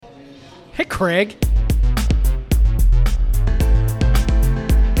Hey, Craig.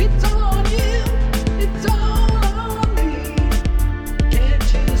 It's all on you, it's all on me.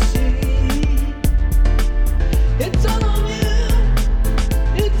 Can't you see? It's all on you,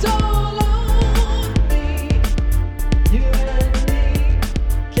 it's all on me. You and me,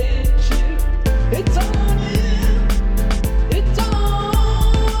 can't you? It's all on you, it's all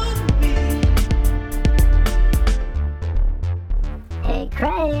on me. Hey,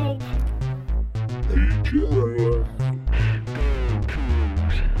 Craig.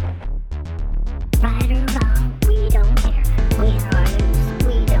 Right or wrong, we don't care. Win or lose,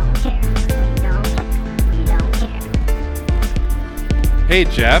 we don't care. We don't care. We don't care. Hey,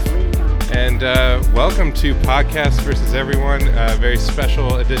 Jeff, We don't care. and welcome to Podcast versus Everyone, a very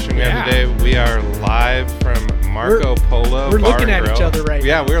special edition we have Yeah. today. We are live from Marco Polo We're Bar looking and at Grill. each other right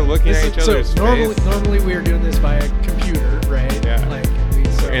Yeah, now. we're looking at each other's so face. normally we are doing this via computer, right? Yeah.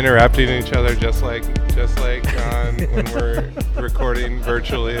 So Interrupting each other just like on when we're recording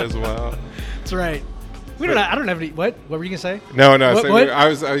virtually as well. that's right. I don't have any. What were you gonna say? No. What- So what? I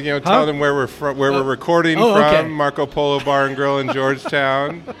was, telling them where we're recording from. okay. Marco Polo Bar and Grill in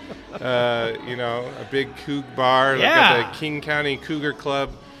Georgetown. A big Coug bar. Look Yeah. at the King County Cougar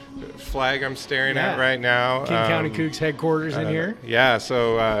Club flag I'm staring Yeah. at right now. King County Cougs headquarters in here. Yeah.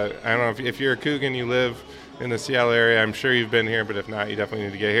 So I don't know if you're a Coug and you live in the Seattle area. I'm sure you've been here, but if not, you definitely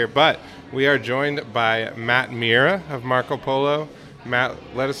need to get here. But we are joined by Matt Mira of Marco Polo. Matt,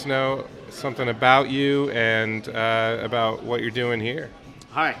 let us know something about you and about what you're doing here.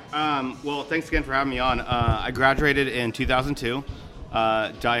 Hi. Well, thanks again for having me on. I graduated in 2002.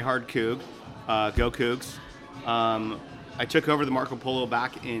 Diehard Coug. Go Cougs. I took over the Marco Polo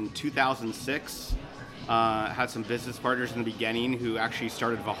back in 2006. Had some business partners in the beginning who actually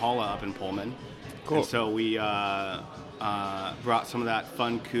started Valhalla up in Pullman. Cool. And so we brought some of that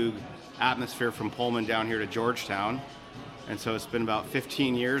fun Coug atmosphere from Pullman down here to Georgetown. And so it's been about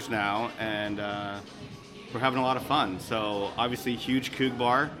 15 years now, and we're having a lot of fun. So obviously, huge Coug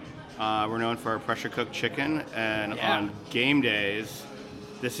bar. We're known for our pressure cooked chicken, and Yeah. on game days,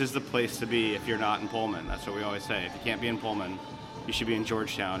 this is the place to be if you're not in Pullman. That's what we always say. If you can't be in Pullman, you should be in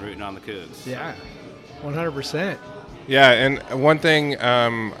Georgetown rooting on the Cougs. Yeah, 100%. Yeah, and one thing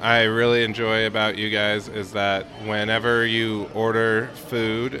I really enjoy about you guys is that whenever you order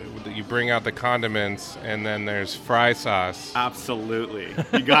food, you bring out the condiments, and then there's fry sauce. Absolutely.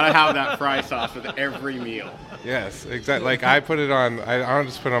 You gotta have that fry sauce with every meal. Yes, exactly. Like I put it on. I don't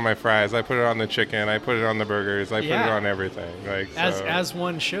just put it on my fries. I put it on the chicken. I put it on the burgers. I put Yeah. it on everything. Like so, As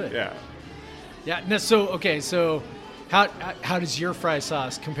one should. yeah. Yeah. No, so how does your fry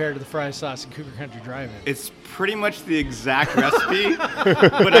sauce compare to the fry sauce in Cougar Country Drive-In? It's pretty much the exact recipe,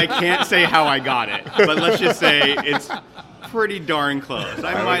 but I can't say how I got it. But let's just say it's pretty darn close.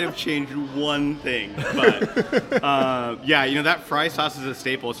 I might have changed one thing, but yeah, that fry sauce is a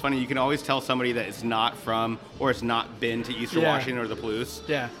staple. It's funny, you can always tell somebody that it's not from or it's not been to Eastern Yeah. Washington or the Palouse.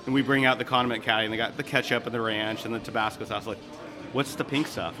 Yeah. And we bring out the condiment caddy, and they got the ketchup and the ranch and the Tabasco sauce. Like, what's the pink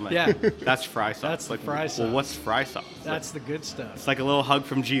stuff? I'm like, Yeah. That's fry sauce. That's the like, fry sauce. Well, what's fry sauce? That's the good stuff. It's like a little hug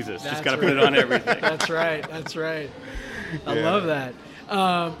from Jesus. That's Just got to right. put it on everything. That's right. That's right. I Yeah. love that.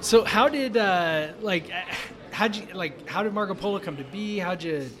 So how did how did Marco Polo come to be? How'd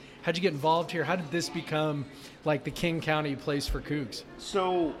you get involved here? How did this become like the King County place for Cougs?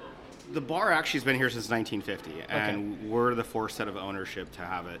 So the bar actually has been here since 1950, and we're the fourth set of ownership to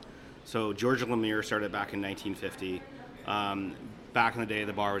have it. So George Lemire started back in 1950. Back in the day,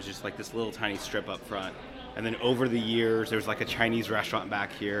 the bar was just like this little tiny strip up front. And then over the years, there's like a Chinese restaurant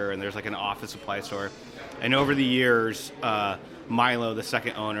back here, and there's like an office supply store. And over the years, Milo, the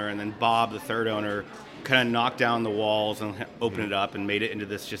second owner, and then Bob, the third owner, kind of knocked down the walls and opened it up and made it into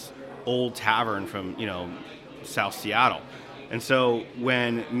this just old tavern from, South Seattle. And so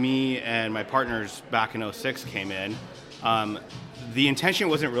when me and my partners back in 06 came in, the intention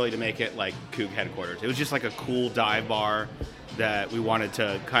wasn't really to make it like Coug headquarters. It was just like a cool dive bar that we wanted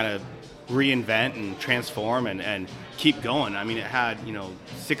to kind of reinvent and transform and keep going. I mean, it had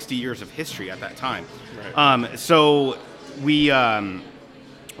 60 years of history at that time. Right. So we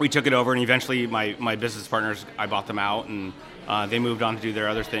took it over, and eventually my business partners, I bought them out, and they moved on to do their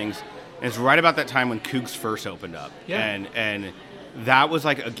other things. And it's right about that time when Cougs first opened up. Yeah. And that was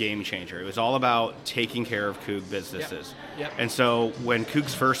like a game changer. It was all about taking care of Coug businesses. Yep. And so when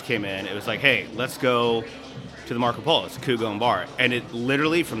Cougs first came in, it was like, hey, let's go to the Marco Polo. It's a Coug-owned bar. And it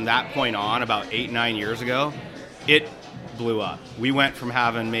literally, from that point on, about 8-9 years ago, it blew up. We went from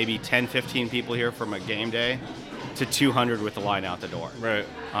having maybe 10, 15 people here from a game day to 200 with the line out the door. Right.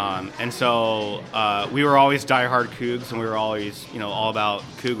 And so we were always diehard Cougs, and we were always, all about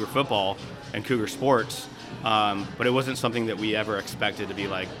Cougar football and Cougar sports. But it wasn't something that we ever expected to be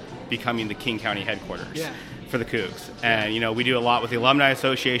like becoming the King County headquarters for the Cougs. And, we do a lot with the Alumni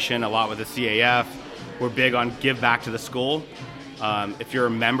Association, a lot with the CAF. We're big on give back to the school. If you're a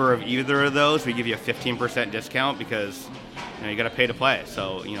member of either of those, we give you a 15% discount because you got to pay to play.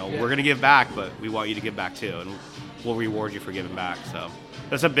 So, we're going to give back, but we want you to give back too. And we'll reward you for giving back. So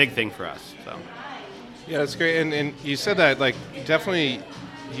that's a big thing for us. So Yeah, that's great. And you said that, like, definitely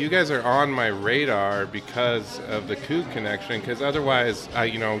you guys are on my radar because of the Coug connection, because otherwise, I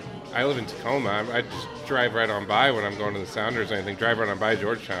live in Tacoma. I just drive right on by when I'm going to the Sounders or anything, drive right on by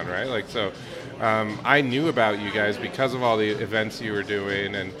Georgetown, right? Like, so I knew about you guys because of all the events you were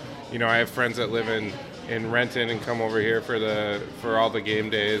doing. And, I have friends that live in Renton and come over here for all the game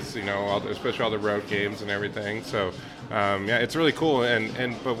days, especially all the road games and everything. So, it's really cool.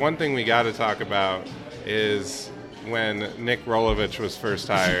 But one thing we got to talk about is when Nick Rolovich was first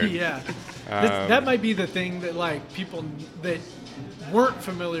hired. That might be the thing that, like, people that weren't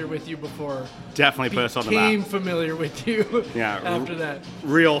familiar with you before definitely put us on the map. Became familiar with you. After that,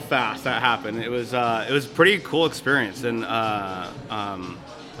 real fast that happened. It was a pretty cool experience, and I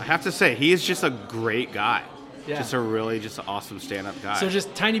have to say he is just a great guy. Just an awesome stand-up guy. So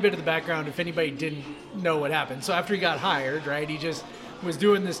just tiny bit of the background if anybody didn't know what happened. So after he got hired, right, he just was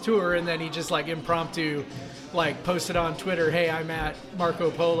doing this tour, and then he just like impromptu posted on Twitter, "Hey, I'm at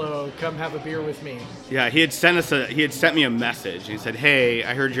Marco Polo. Come have a beer with me." Yeah, he had sent me a message. He said, "Hey,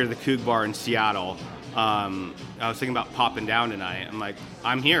 I heard you're the Coug Bar in Seattle. I was thinking about popping down tonight." I'm like,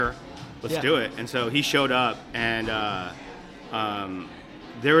 "I'm here. Let's do it." And so he showed up, and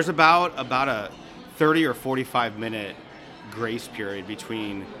there was about a 30 or 45 minute grace period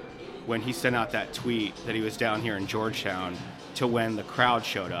between when he sent out that tweet that he was down here in Georgetown to when the crowd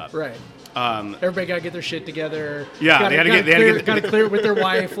showed up. Right. Everybody got to get their shit together. Yeah, they got to clear it with their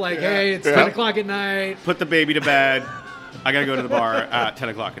wife. Like, hey, it's 10 o'clock at night. Put the baby to bed. I got to go to the bar at 10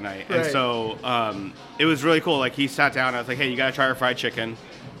 o'clock at night. Right. And so it was really cool. Like, he sat down. I was like, hey, you got to try our fried chicken.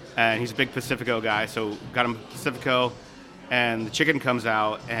 And he's a big Pacifico guy, so got him Pacifico. And the chicken comes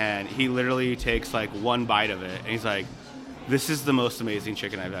out, and he literally takes, like, one bite of it. And he's like, this is the most amazing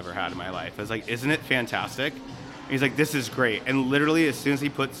chicken I've ever had in my life. I was like, isn't it fantastic? And he's like, this is great. And literally, as soon as he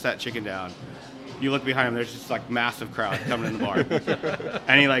puts that chicken down, you look behind him, there's just, like, massive crowd coming in the bar.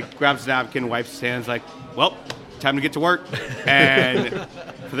 And he, like, grabs a napkin, wipes his hands, like, well, time to get to work. And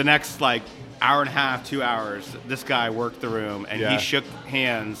for the next, like, hour and a half, 2 hours, this guy worked the room, and he shook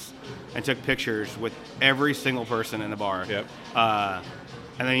hands and took pictures with every single person in the bar. Yep. And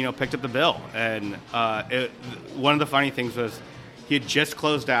then, picked up the bill. And one of the funny things was he had just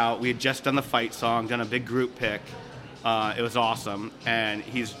closed out. We had just done the fight song, done a big group pick. It was awesome. And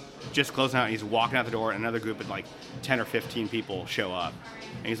he's just closing out, and he's walking out the door, and another group of, like, 10 or 15 people show up.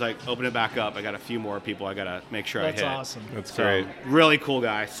 And he's like, open it back up. I got a few more people I got to make sure I hit. That's awesome. That's great. Really cool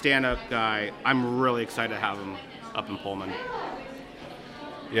guy, stand-up guy. I'm really excited to have him up in Pullman.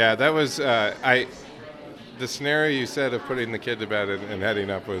 Yeah, that was the scenario you said of putting the kid to bed and heading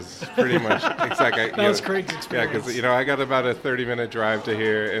up was pretty much exactly. That was Craig's experience. Yeah, because I got about a 30-minute drive to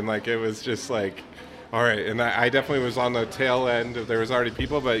here, and like it was just like, all right. And I definitely was on the tail end. There was already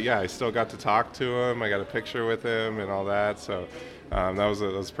people, but yeah, I still got to talk to him. I got a picture with him and all that. So that was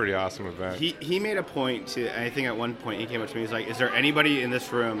a pretty awesome event. He made a point to. I think at one point he came up to me. He's like, "Is there anybody in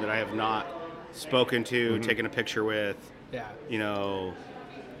this room that I have not spoken to, taken a picture with?" Yeah.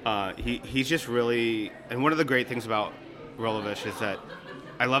 He's just really, and one of the great things about Rolovich is that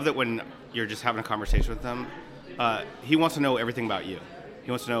I love that when you're just having a conversation with him, he wants to know everything about you. He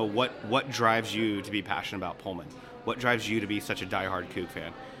wants to know what drives you to be passionate about Pullman, what drives you to be such a diehard Coug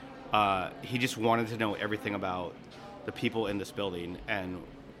fan. He just wanted to know everything about the people in this building and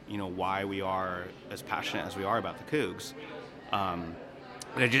why we are as passionate as we are about the Cougs.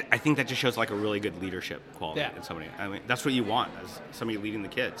 I think that just shows like a really good leadership quality in somebody. I mean, that's what you want as somebody leading the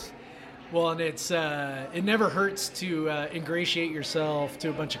kids. Well, and it's it never hurts to ingratiate yourself to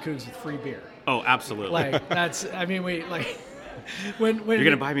a bunch of Cougs with free beer. Oh, absolutely. Like that's. I mean, when you're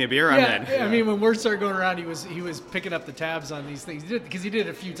gonna buy me a beer, I'm in. Yeah. I mean, when word started going around, he was picking up the tabs on these things because he did it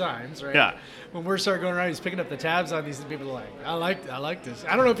a few times, right? Yeah. When word started going around, he's picking up the tabs on these, and people are like, I like this.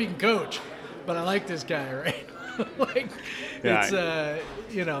 I don't know if he can coach, but I like this guy, right? It's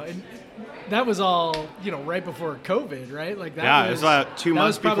and that was all right before COVID, right? Like that. It was 2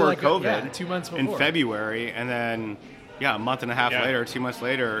 months before COVID. 2 months before in February, and then a month and a half later, 2 months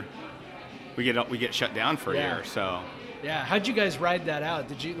later, we get shut down for a year. So Yeah. How'd you guys ride that out?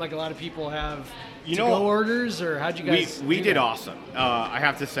 Did you, like a lot of people have You to-go know, orders, or how'd you guys We do did that? awesome. I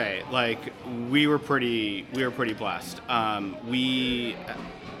have to say, like we were pretty blessed. We,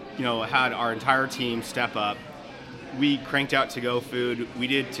 had our entire team step up. We cranked out to-go food. We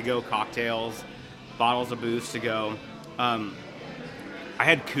did to-go cocktails, bottles of booze to go. I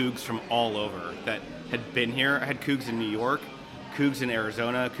had Cougs from all over that had been here. I had Cougs in New York, Cougs in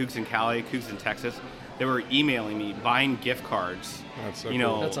Arizona, Cougs in Cali, Cougs in Texas. They were emailing me, buying gift cards. That's so you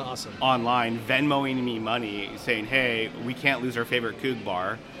know, cool. That's awesome. Online, Venmoing me money, saying, "Hey, we can't lose our favorite Coug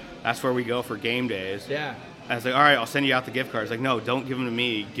bar. That's where we go for game days." Yeah. I was like, "All right, I'll send you out the gift cards." Like, no, don't give them to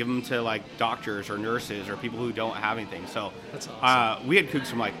me. Give them to like doctors or nurses or people who don't have anything. So That's awesome. we had Cougs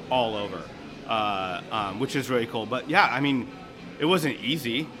from like all over, which is really cool. But yeah, I mean, it wasn't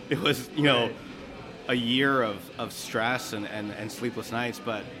easy. It was Right. a year of stress and sleepless nights.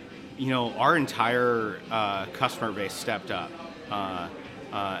 But our entire customer base stepped up,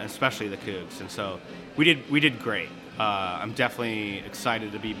 especially the Cougs, and so we did great. I'm definitely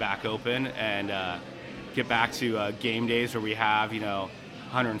excited to be back open and get back to game days where we have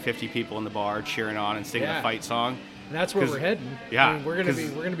 150 people in the bar cheering on and singing Yeah. the fight song. And that's where 'Cause- we're heading. yeah, I mean, we're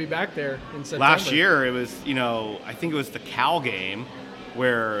gonna be back there in September. Last year it was I think it was the Cal game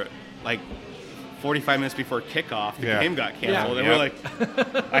where like 45 minutes before kickoff the Yeah. game got canceled, Yeah. and we're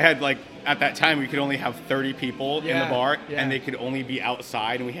like, I had like at that time we could only have 30 people in Yeah, the bar, yeah. and they could only be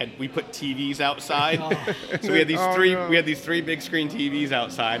outside, and we put TVs outside, Oh. so we had these Oh, three no. we had these 3 big screen TVs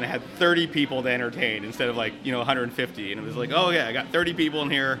outside, and I had 30 people to entertain instead of like 150, and it was like, oh yeah, I got 30 people in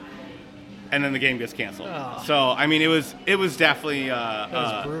here. And then the game gets canceled. Oh. So I mean, it was definitely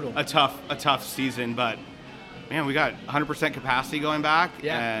was brutal. a tough season, but man, we got 100% capacity going back,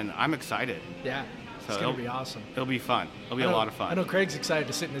 Yeah. and I'm excited. Yeah. So It's gonna be awesome. It'll be fun. It'll be a lot of fun. I know Craig's excited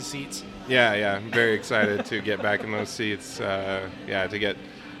to sit in his seats. Yeah, I'm very excited to get back in those seats. To get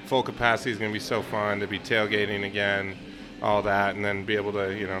full capacity is going to be so fun. To be tailgating again, all that, and then be able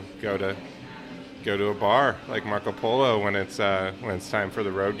to go to a bar like Marco Polo when it's time for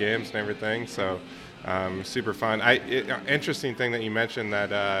the road games and everything. So super fun. Interesting thing that you mentioned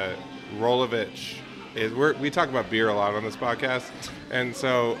that Rolovich is. We talk about beer a lot on this podcast, and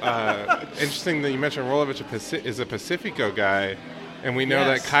so interesting that you mentioned Rolovich is a Pacifico guy. And we know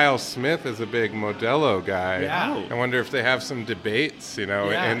Yes. that Kyle Smith is a big Modelo guy. Yeah. I wonder if they have some debates,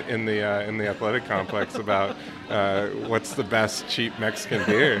 Yeah. in the athletic complex about what's the best cheap Mexican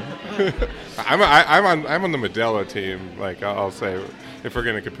beer. I'm on the Modelo team. Like I'll say, if we're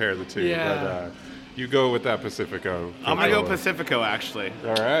going to compare the two. Yeah. But you go with that Pacifico. I'm gonna go Modelo. Pacifico actually.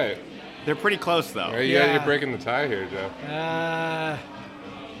 All right. They're pretty close though. Right, Yeah. You're breaking the tie here, Joe.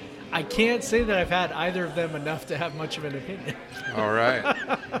 I can't say that I've had either of them enough to have much of an opinion. All right.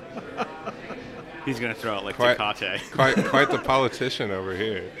 He's gonna throw it like Quite- Tecate. Quite the politician over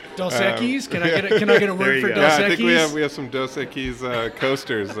here. Dos Equis? Can I get a There word you for go. Dos Yeah, I think Equis? we have some Dos Equis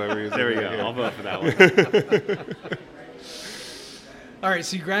coasters that we're using. There we go. here. I'll vote for that one. All right,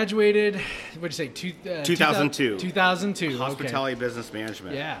 so you graduated. What'd you say? 2002. 2002. Hospitality business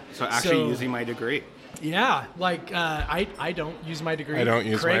management. Yeah. So actually So- using my degree. Okay. Yeah, like I don't use my degree. I don't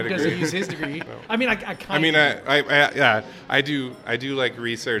use Craig my degree. doesn't use his degree. I mean, I kind I mean, I do like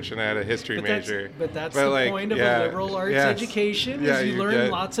research, and I had a history But major. that's the like, point of yeah, a liberal arts yes. education Yeah, is you learn get-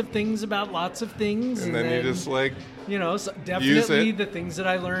 lots of things about lots of things, and then you just like, so use definitely it. the things that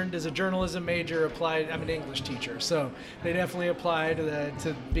I learned as a journalism major applied. I'm an English teacher, so they definitely apply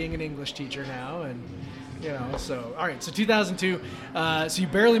to being an English teacher now, and so all right. So 2002, so you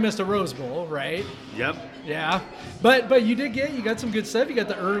barely missed a Rose Bowl, right? Yep. Yeah, but you got some good stuff. You got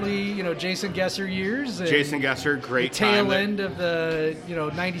the early Jason Gesser years. And Jason Gesser, the great time. tail end of the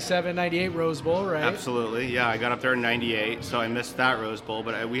 97, 98 Rose Bowl, right? Absolutely, yeah. I got up there in '98, so I missed that Rose Bowl.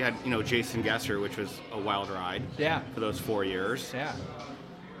 But we had Jason Gesser, which was a wild ride. Yeah. For those 4 years, Yeah.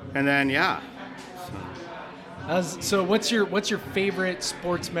 and then So what's your favorite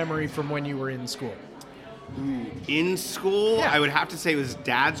sports memory from when you were in school? in school, Yeah. I would have to say it was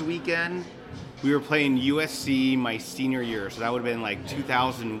Dad's weekend. We were playing USC my senior year, so that would have been like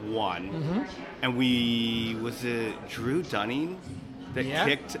 2001. Mm-hmm. And was it Drew Dunning that Yeah.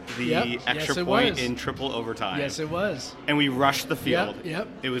 kicked the Yep. extra Yes, it point was. in triple overtime? Yes, it was. And we rushed the field. Yep.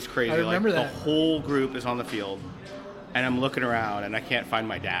 It was crazy. I remember like, that. The whole group is on the field, and I'm looking around, and I can't find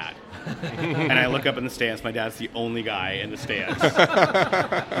my dad. And I look up in the stands. My dad's the only guy in the stands. He's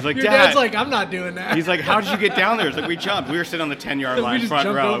like, Your Dad. dad's like, I'm not doing that. He's like, how did you get down there? It's like, we jumped. We were sitting on the 10-yard We line, just front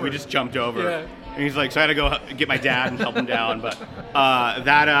jumped row. over. We just jumped over. Yeah. And he's like, so I had to go get my dad and help him down. But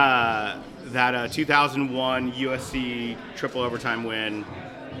that 2001 USC triple overtime win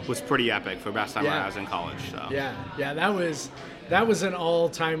was pretty epic for best time Yeah. I was in college. So. Yeah, that was an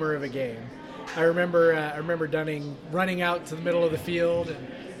all-timer of a game. I remember Dunning running out to the middle of the field and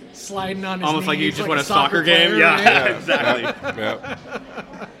sliding on his Almost like you knees just like won a soccer player, game. Yeah, right? exactly.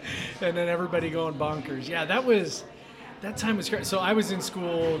 Yep. And then everybody going bonkers. Yeah, that time was great. So I was in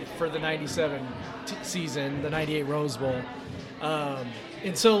school for the 97 season, the 98 Rose Bowl.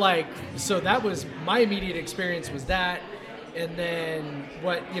 And so that was my immediate experience was that. And then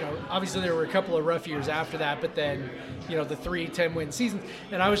obviously there were a couple of rough years after that, but then, the 3 10-win seasons.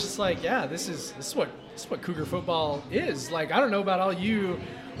 And I was just like, yeah, this is what Cougar football is. Like, I don't know about all you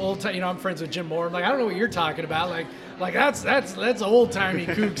old time, I'm friends with Jim Moore. I'm like, I don't know what you're talking about. Like that's old timey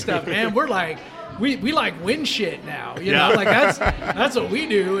Coug stuff, man. We're like, we like win shit now, like that's what we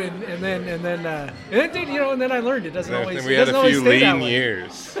do. And then I learned it doesn't always. And we it had doesn't a always few stay that lean way.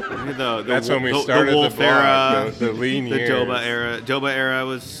 years. That's when we started Wolf the blog, era, the lean the years. Doba era. Doba era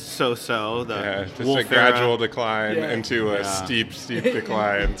was so. The Just Wolf a gradual era. decline Yeah. into a Yeah. steep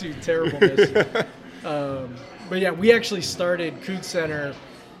decline. To terribleness. But yeah, we actually started Coug Center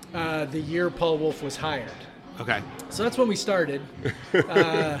the year Paul Wolf was hired. Okay. So that's when we started.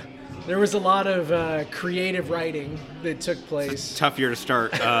 There was a lot of creative writing that took place. Tough year to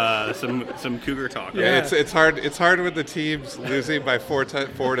start some Cougar talk. Yeah, Yeah. it's hard. It's hard with the teams losing by 4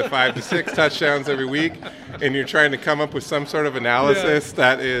 to 5 to 6 touchdowns every week, and you're trying to come up with some sort of analysis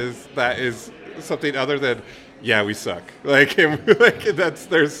that is something other than, yeah, we suck. We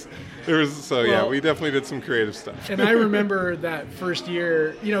definitely did some creative stuff. And I remember that first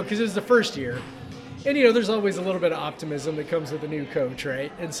year, because it was the first year. And, there's always a little bit of optimism that comes with a new coach,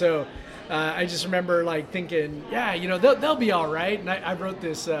 right? And so I just remember, thinking, yeah, they'll be all right. And I wrote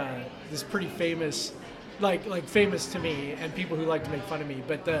this pretty famous, famous to me and people who like to make fun of me.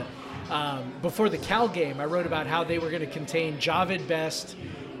 But before the Cal game, I wrote about how they were going to contain Javid Best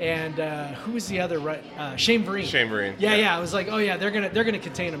and who was the other? Shane Vereen. Shane Vereen. Yeah. I was like, oh yeah, they're gonna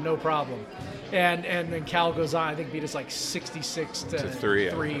contain him, no problem. And then Cal goes on, I think beat us 66 to 3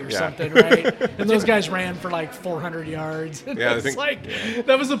 or yeah. something, right? And those guys ran for 400 yards. And Yeah, I it's think-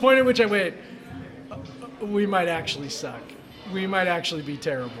 that was the point at which I went, we might actually suck. We might actually be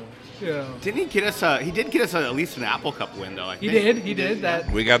terrible. Didn't he get us? He did get us at least an Apple Cup win, though. I He think. did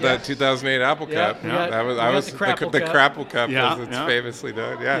that. We got yeah. that 2008 Apple Yeah, Cup. we got- That was we I got was the Crapple the Cup. Crapple Cup, Yeah, as it's yeah. famously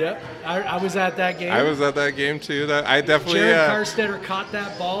done. Yeah. Yep. I was at that game. I was at that game too. That I definitely. Jared Carstetter caught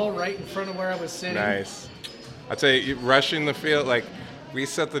that ball right in front of where I was sitting. Nice. I'd say rushing the field, we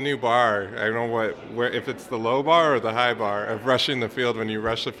set the new bar. I don't know if it's the low bar or the high bar of rushing the field when you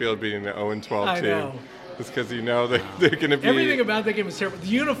rush the field beating the 0-12 I team. know. Just because they're going to be. Everything about that game was terrible. The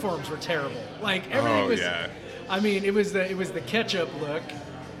uniforms were terrible. Everything was. Yeah. I mean, it was the ketchup look,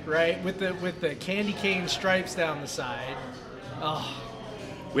 right? With the candy cane stripes down the side. Oh,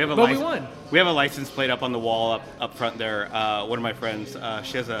 We have a But we won. We have a license plate up on the wall up front there. One of my friends,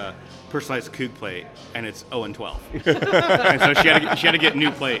 she has a personalized Coug plate, and it's 0-12. And so she had to get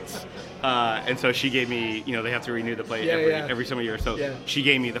new plates. And so she gave me, they have to renew the plate every summer year. So Yeah. she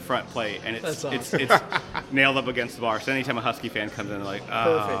gave me the front plate, and That's awesome. it's nailed up against the bar. So anytime a Husky fan comes in, they're like,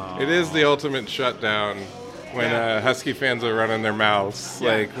 oh. Perfect. It is the ultimate shutdown when Yeah. Husky fans are running their mouths.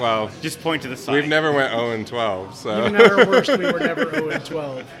 Yeah. Just point to the side. we've never went 0-12. So Even at our worst, we were never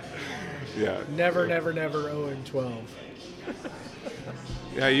 0-12. yeah. Never 0-12.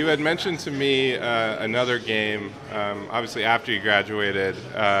 Yeah, you had mentioned to me another game, obviously after you graduated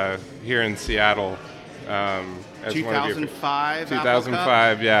here in Seattle. As one of your 2005.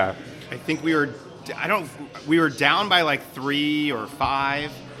 2005, yeah. I think we were down by 3 or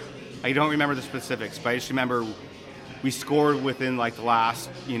 5. I don't remember the specifics, but I just remember we scored within the last,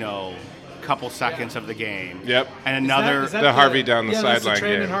 couple seconds of the game. Yep. And another Is that the Harvey down the that's the sideline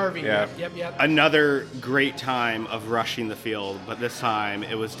Trey and game. Harvey. Yeah. Yep. another great time of rushing the field, but this time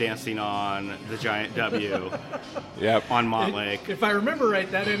it was dancing on the giant W Yep. on Montlake. If I remember right,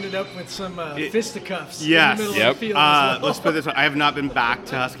 that ended up with some fisticuffs Yes. in the middle Yep. of the field. as well. Let's put it this way. I have not been back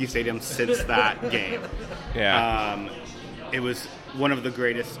to Husky Stadium since that game. Yeah. It was one of the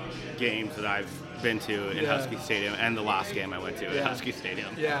greatest games that I've been to in Yeah. Husky Stadium, and the last game I went to Yeah. at Husky Stadium.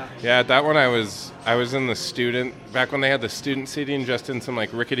 Yeah. Yeah, that one I was in the student, back when they had the student seating just in some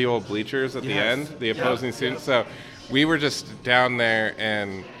rickety old bleachers at the Yes. end, the opposing Yep. students. So we were just down there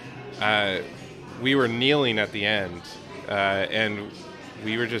and we were kneeling at the end and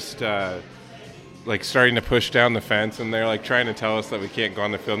we were just starting to push down the fence, and they're trying to tell us that we can't go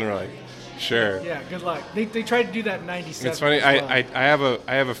on the field, and we're like, sure. Yeah, good luck. They tried to do that in '97. It's funny. as well.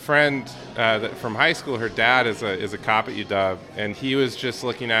 I have a friend that from high school. Her dad is a cop at UW, and he was just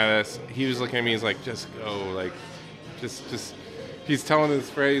looking at us. He was looking at me. He's like, "Just go, just he's telling his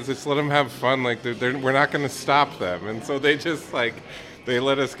phrase, just let them have fun. Like we're not going to stop them. And so they just they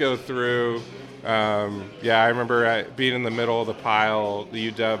let us go through. I remember being in the middle of the pile.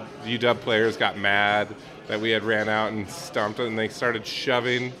 The UW players got mad that we had ran out and stomped it, and they started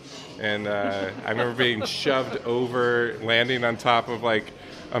shoving. And I remember being shoved over, landing on top of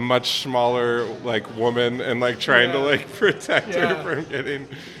a much smaller woman, and trying to protect her from getting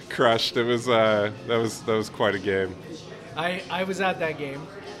crushed. It was that was quite a game. I was at that game.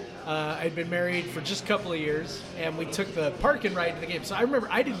 I'd been married for just a couple of years, and we took the parking ride to the game. So I remember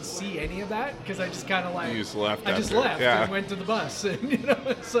I didn't see any of that because I just kind of You just left. I just left and went to the bus, and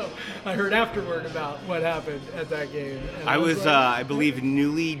so I heard afterward about what happened at that game. And I was I believe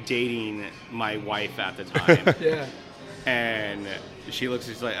newly dating my wife at the time. Yeah. And she looks,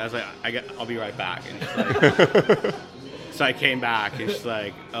 she's like, I was like, I'll be right back. And she's like, so I came back, and she's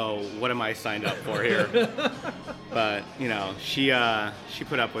like, oh, what am I signed up for here? But she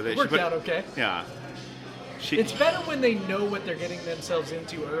put up with it. Worked out okay. Yeah. It's better when they know what they're getting themselves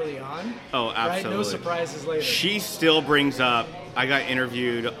into early on. Oh, absolutely. Right? No surprises later. She still brings up, I got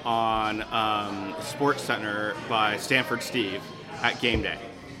interviewed on Sports Center by Stanford Steve at game day.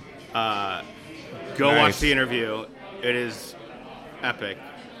 Go watch the interview. It is epic.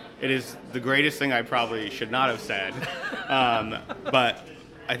 It is the greatest thing I probably should not have said. But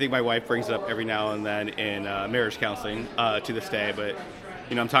I think my wife brings it up every now and then in marriage counseling to this day. But,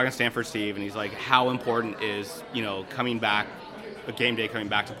 I'm talking to Stanford Steve, and he's like, how important is, coming back, a game day coming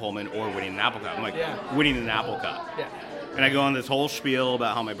back to Pullman or winning an Apple Cup? I'm like, winning an Apple Cup. Yeah. And I go on this whole spiel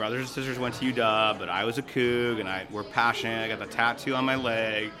about how my brothers and sisters went to UW, but I was a Coug, and we're passionate. I got the tattoo on my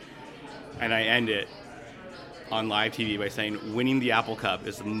leg. And I end it on live TV by saying, winning the Apple Cup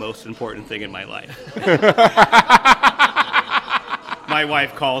is the most important thing in my life. My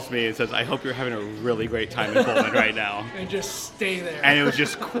wife calls me and says, I hope you're having a really great time in Pullman right now. And just stay there. And it was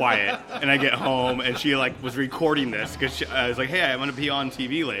just quiet. And I get home, and she was recording this because I was like, hey, I'm going to be on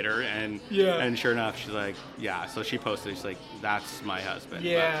TV later. And sure enough, she's like, yeah. So she posted, she's like, that's my husband.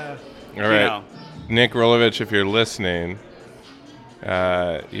 Yeah. But, all right. Nick Rolovich, if you're listening,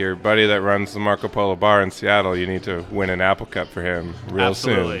 your buddy that runs the Marco Polo bar in Seattle, you need to win an Apple Cup for him real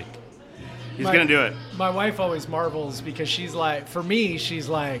soon. He's going to do it. My wife always marvels because she's like, for me, she's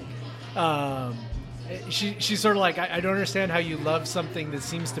like, she's sort of like, I don't understand how you love something that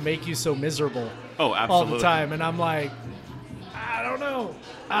seems to make you so miserable. Oh, absolutely. All the time. And I'm like, I don't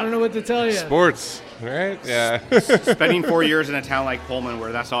know what to tell you. Sports, right? Yeah. Spending 4 years in a town like Pullman,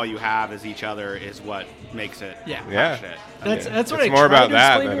 where that's all you have is each other, is what makes it. Yeah. That's what it's I more try about to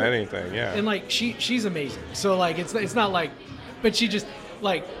that explain than to her. anything. Yeah. And she's amazing. So it's not like, but she just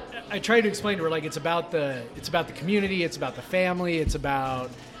I try to explain to her it's about the community, it's about the family, it's about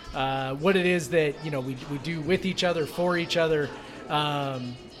what it is that we do with each other, for each other.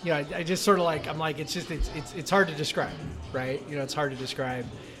 I just sort of I'm like, it's hard to describe, right? It's hard to describe.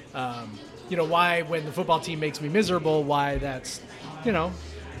 Why when the football team makes me miserable, why that's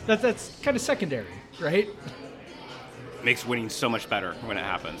that's kind of secondary, right? Makes winning so much better when it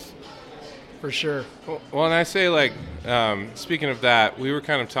happens. For sure. Well, and I say speaking of that, we were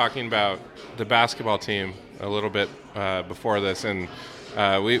kind of talking about the basketball team a little bit before this, and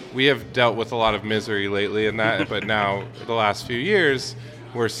we have dealt with a lot of misery lately in that, but now the last few years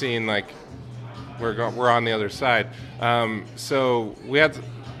we're seeing we're on the other side. So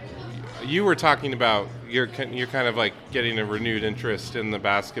you were talking about you're kind of getting a renewed interest in the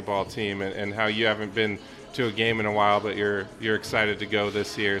basketball team and how you haven't been to a game in a while, but you're excited to go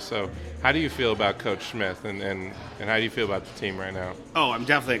this year. So how do you feel about Coach Smith and how do you feel about the team right now? Oh, I'm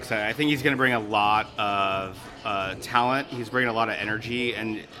definitely excited. I think he's going to bring a lot of talent. He's bringing a lot of energy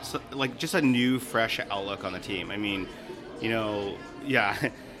and just a new, fresh outlook on the team. I mean, I'm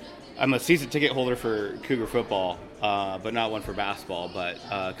a season ticket holder for Cougar football, but not one for basketball.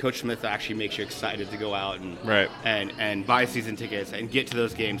 But Coach Smith actually makes you excited to go out and buy season tickets and get to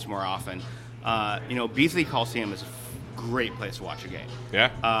those games more often. Beasley Coliseum is a great place to watch a game.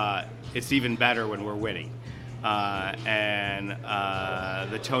 Yeah. It's even better when we're winning. And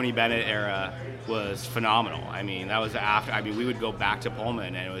the Tony Bennett era was phenomenal. I mean, that was after. I mean, we would go back to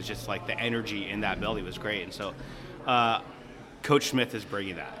Pullman, and it was just the energy in that building was great. And so, Coach Smith is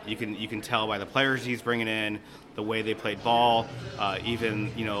bringing that. You can tell by the players he's bringing in, the way they played ball,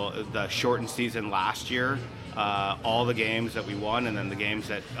 even the shortened season last year. All the games that we won, and then the games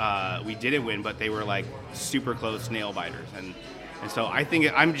that we didn't win, but they were super close nail biters. And so I think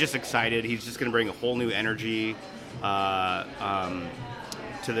I'm just excited. He's just going to bring a whole new energy to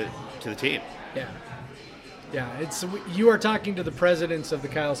the team. Yeah. Yeah, you are talking to the presidents of the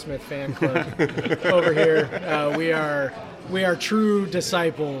Kyle Smith fan club over here. We are true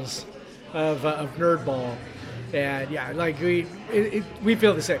disciples of Nerdball, and yeah, like we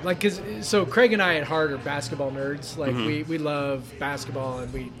feel the same. Like, so Craig and I at heart are basketball nerds. Like we love basketball,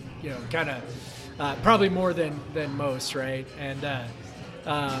 and we kind of probably more than most, right? And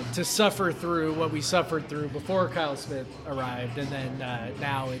to suffer through what we suffered through before Kyle Smith arrived, and then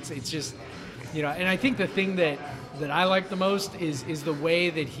now it's just. And I think the thing that I like the most is the way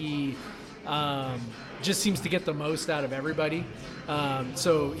that he just seems to get the most out of everybody.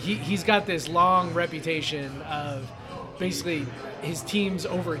 So he's got this long reputation of basically his team's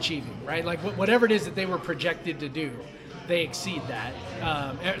overachieving, right? Like whatever it is that they were projected to do, they exceed that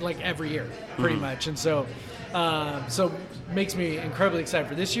like every year, pretty much. And so makes me incredibly excited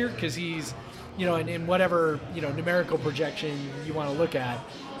for this year because he's, in whatever numerical projection you want to look at.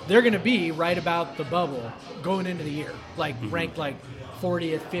 They're going to be right about the bubble going into the year, like ranked like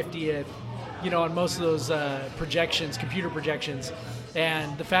 40th, 50th, on most of those projections, computer projections.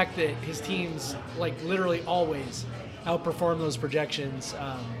 And the fact that his teams like literally always outperform those projections,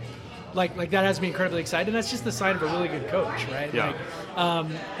 like that has me incredibly excited. And that's just the sign of a really good coach, right? Yeah. Like,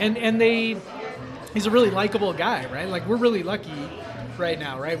 he's a really likable guy, right? Like we're really lucky right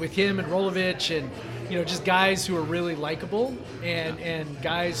now, right, with him and Rolovich and. Just guys who are really likable and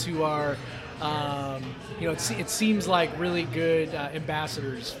guys who are, it seems like really good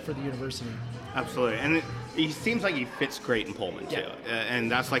ambassadors for the university. Absolutely. And he seems like he fits great in Pullman, too. Yeah. And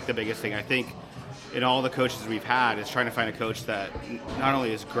that's like the biggest thing. I think in all the coaches we've had is trying to find a coach that not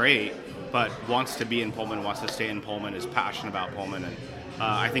only is great, but wants to be in Pullman, wants to stay in Pullman, is passionate about Pullman. And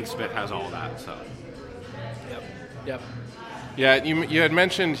I think Smith has all of that. So. Yep. Yeah, you had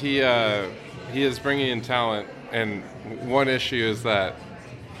mentioned he is bringing in talent, and one issue is that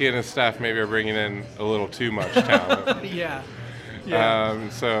he and his staff maybe are bringing in a little too much talent. Yeah.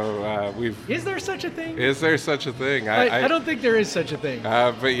 Is there such a thing? Is there such a thing? I don't think there is such a thing.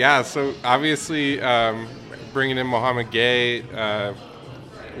 But yeah, so obviously bringing in Mohamed Gay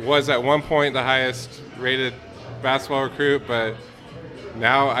was at one point the highest rated basketball recruit, but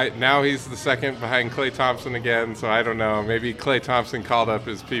now he's the second behind Klay Thompson again, so I don't know. Maybe Klay Thompson called up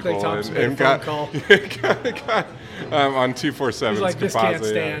his people and got on 247's He's like, this can't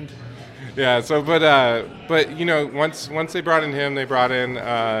stand. Yeah. So, but once they brought in him, they brought in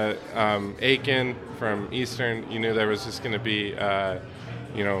Aiken from Eastern. You knew there was just going to be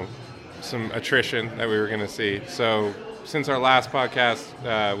some attrition that we were going to see. So since our last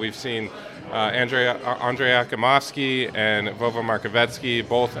podcast, we've seen. Andrei Akimovsky and Vova Markovetsky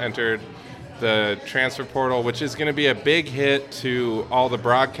both entered the transfer portal, which is going to be a big hit to all the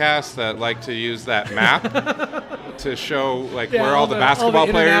broadcasts that like to use that map to show where all the basketball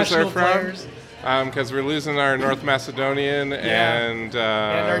players are from. Because we're losing our North Macedonian and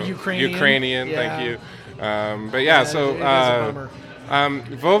our Ukrainian. Thank you. But yeah, so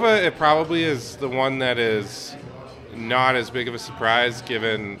Vova, it probably is the one that is not as big of a surprise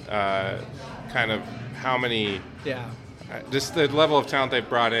given kind of how many just the level of talent they've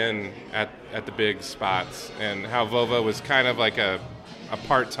brought in at the big spots, and how Vova was kind of like a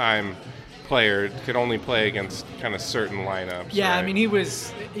part-time player, could only play against kind of certain lineups. Yeah, right? I mean, he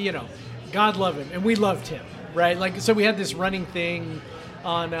was, God love him, and we loved him, right? Like, so we had this running thing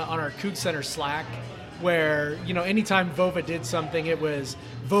on our Coug Center Slack where, anytime Vova did something, it was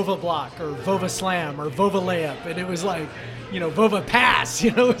Vova block or Vova slam or Vova layup, and it was like, Vova pass,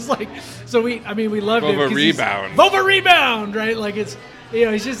 it was like, so we loved him. Vova rebound. Vova rebound, right? Like it's,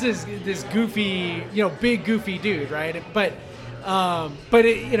 he's just this goofy, big goofy dude, right? But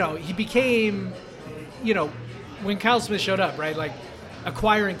he became, when Kyle Smith showed up, right? Like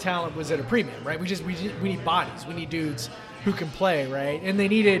acquiring talent was at a premium, right? We need bodies, we need dudes who can play, right? And they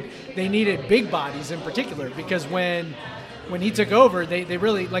needed big bodies in particular because when he took over, they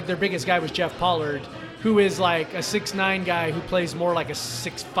really, like, their biggest guy was Jeff Pollard, who is like a 6'9" guy who plays more like a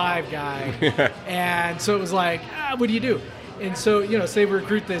 6'5" guy. And so it was like, what do you do? And so, so they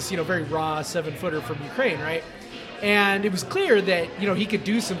recruit this, very raw 7-footer from Ukraine, right? And it was clear that, he could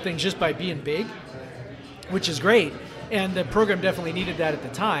do some things just by being big, which is great. And the program definitely needed that at the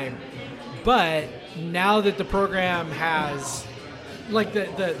time. But now that the program has, like,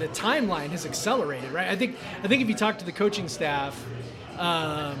 the timeline has accelerated, right? I think if you talk to the coaching staff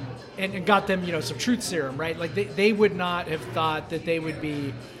and got them, some truth serum, right? Like they would not have thought that they would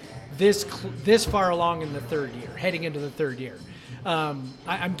be this far along in the third year, heading into the third year.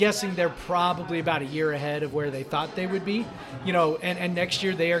 I'm guessing they're probably about a year ahead of where they thought they would be, and next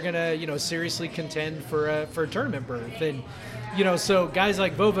year they are going to, seriously contend for a tournament berth. And, so guys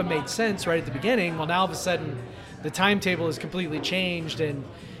like Vova made sense right at the beginning. Well, now all of a sudden the timetable has completely changed. And,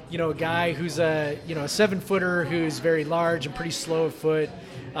 a guy who's a 7-footer who's very large and pretty slow of foot,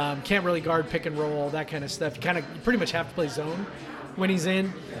 can't really guard pick and roll, that kind of stuff. You pretty much have to play zone when he's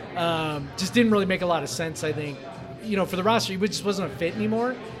in. Just didn't really make a lot of sense, I think. For the roster, he just wasn't a fit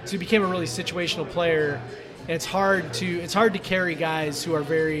anymore. So he became a really situational player. And it's hard to carry guys who are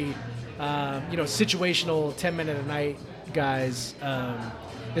very, situational 10-minute-a-night guys,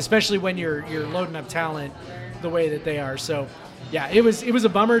 especially when you're loading up talent the way that they are. So, yeah, it was a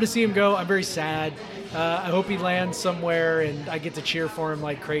bummer to see him go. I'm very sad. I hope he lands somewhere and I get to cheer for him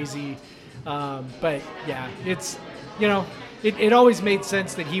like crazy. But yeah, it's it always made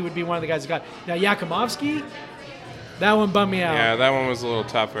sense that he would be one of the guys who got. Now Yakumovsky, that one bummed me out. Yeah, that one was a little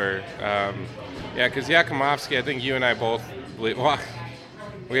tougher. Because Yakumovsky, I think you and I both believe. Well,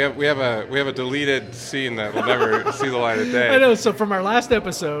 we have a deleted scene that will never see the light of day. I know. So from our last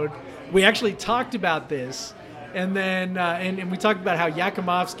episode, we actually talked about this, and then and we talked about how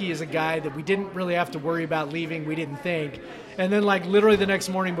Yakumovsky is a guy that we didn't really have to worry about leaving. We didn't think, and then like literally the next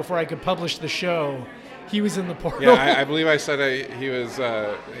morning before I could publish the show, he was in the portal. Yeah, I believe I said he was.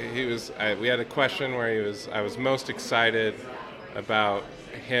 We had a question where I was most excited about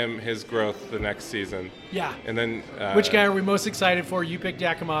his growth the next season. Yeah. And then which guy are we most excited for? You picked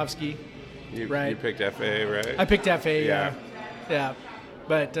Yakumovsky, right? You picked FA, right? I picked FA. Yeah. Yeah.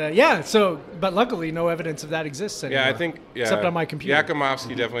 But but luckily no evidence of that exists anymore. Yeah, I think except on my computer.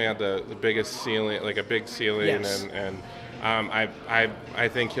 Yakumovsky definitely had the biggest ceiling, like a big ceiling, yes. and I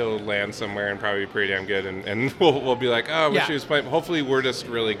think he'll land somewhere and probably be pretty damn good, and we'll be like, oh, wish he was playing. Hopefully, we're just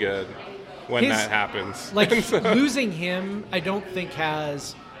really good when that happens. Like losing him, I don't think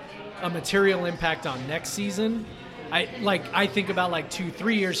has a material impact on next season. I think about like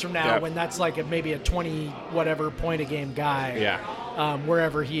 2-3 years from now when that's like maybe a 20 whatever point a game guy. Yeah.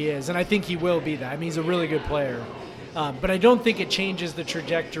 Wherever he is, and I think he will be that. I mean, he's a really good player, but I don't think it changes the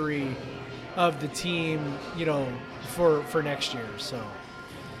trajectory of the team, for next year. So,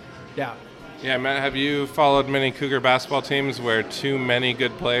 yeah. Yeah, Matt, have you followed many Cougar basketball teams where too many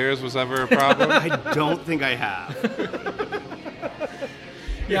good players was ever a problem? I don't think I have.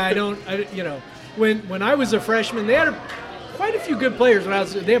 Yeah, I don't. When I was a freshman, they had quite a few good players.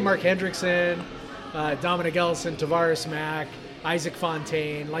 They had Mark Hendrickson, Dominic Ellison, Tavares Mack, Isaac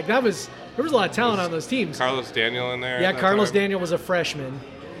Fontaine. Like there was a lot of talent on those teams. Carlos Daniel in there. Yeah, Carlos Daniel was a freshman,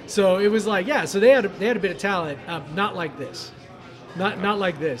 so it was like so they had a bit of talent. Not like this. Not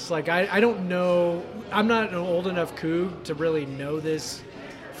like this. Like I don't know. I'm not an old enough Coug to really know this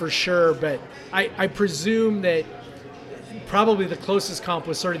for sure, but I presume that probably the closest comp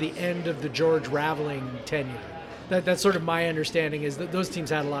was sort of the end of the George Raveling tenure. That's sort of my understanding is that those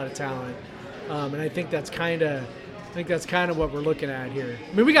teams had a lot of talent, and I think that's kind of what we're looking at here.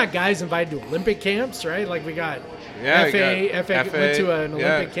 I mean, we got guys invited to Olympic camps, right? Like we got FA went to an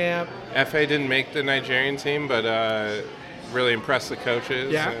Olympic camp. FA didn't make the Nigerian team, but really impressed the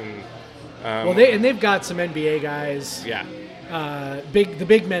coaches. Yeah. And, they've got some NBA guys. Yeah. The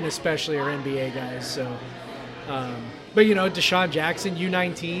big men especially are NBA guys. So, but Deshaun Jackson,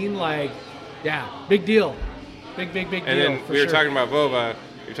 U19, big deal, big deal. And then we were talking about Vova.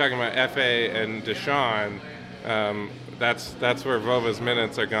 You're talking about FA and Deshaun. That's where Vova's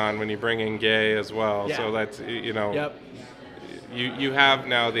minutes are gone when you bring in Gay as well. Yeah. So that's Yep. You have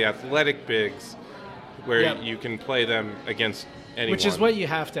now the athletic bigs where you can play them against anyone. Which is what you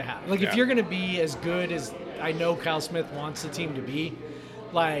have to have. Like if you're going to be as good as I know Kyle Smith wants the team to be,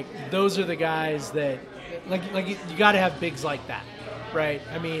 like those are the guys that like you got to have bigs like that, right?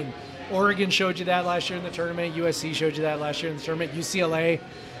 I mean, Oregon showed you that last year in the tournament. USC showed you that last year in the tournament. UCLA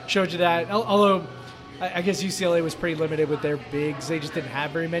showed you that. Although I guess UCLA was pretty limited with their bigs. They just didn't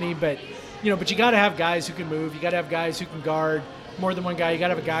have very many. But you got to have guys who can move. You got to have guys who can guard more than one guy. You got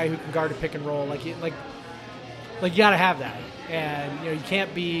to have a guy who can guard a pick and roll. Like you got to have that. And you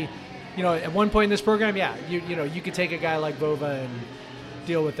can't be, at one point in this program, you could take a guy like Vova and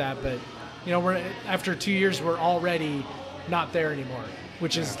deal with that. But we're after 2 years, we're already not there anymore,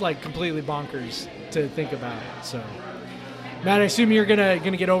 which is like completely bonkers to think about. So, Matt, I assume you're gonna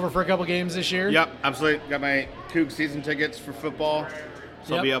get over for a couple games this year. Yep, absolutely. Got my Coug season tickets for football,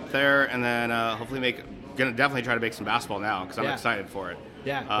 so I'll be up there, and then hopefully gonna definitely try to make some basketball now because I'm excited for it.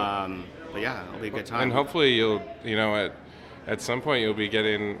 Yeah. But yeah, it'll be a good time. And hopefully you'll at some point you'll be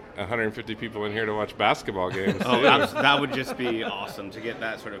getting 150 people in here to watch basketball games. Oh, that would just be awesome to get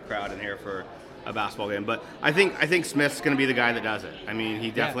that sort of crowd in here for a basketball game. But I think Smith's going to be the guy that does it. I mean,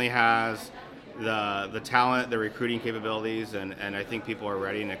 he definitely has the talent, the recruiting capabilities, and I think people are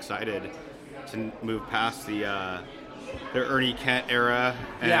ready and excited to move past the Ernie Kent era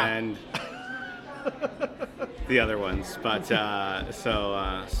and the other ones. But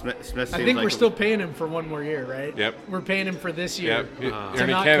Smith I think we're still paying him for one more year, right? Yep. We're paying him for this year Yep. to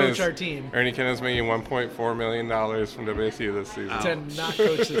not coach our team. Ernie Kent is making $1.4 million from WSU this season. To not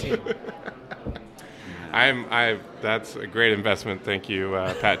coach the team. That's a great investment. Thank you,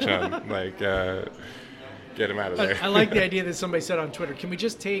 Pat Chun. Get him out of there. I like the idea that somebody said on Twitter, can we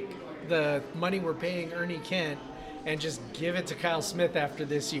just take the money we're paying Ernie Kent and just give it to Kyle Smith after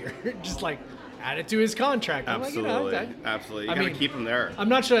this year? Just add it to his contract. Absolutely. Absolutely. You got to keep him there. I'm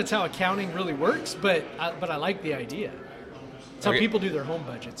not sure that's how accounting really works, but I like the idea. It's how people do their home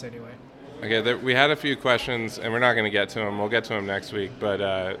budgets anyway. Okay, we had a few questions, and we're not going to get to them. We'll get to them next week.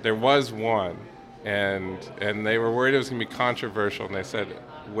 But there was one, and they were worried it was going to be controversial, and they said,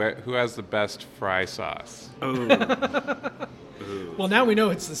 who has the best fry sauce? Ooh. Well, now we know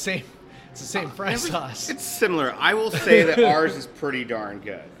it's the same. It's the same fry sauce. It's similar. I will say that ours is pretty darn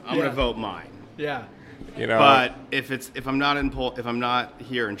good. I'm going to vote mine. Yeah. But if I'm not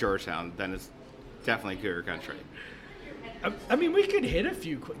here in Georgetown, then it's definitely Cougar Country. I mean, we could hit a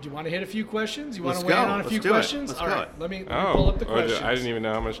few. Do you want to hit a few questions? You want to Let's weigh go. in on a few Let's do it. questions? Let's All do right. it. Let me pull up the questions. I didn't even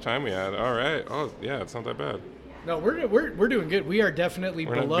know how much time we had. All right. Oh, yeah, it's not that bad. No, we're doing good. We are definitely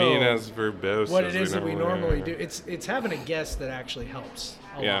We're below not being as verbose what as it is that we normally do. are. It's having a guest that actually helps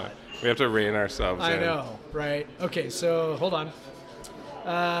a lot. We have to rein ourselves in. I know, right? Okay, so hold on.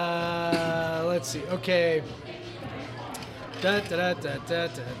 Let's see. Okay.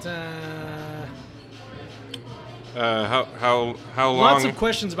 How long? Lots of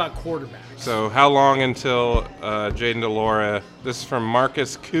questions about quarterbacks. So how long until Jaden DeLaura? This is from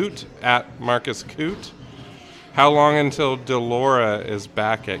Marcus Coote at Marcus Coote. How long until DeLaura is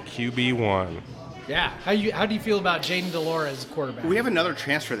back at QB1? Yeah. How do you feel about Jaden DeLaura as a quarterback? We have another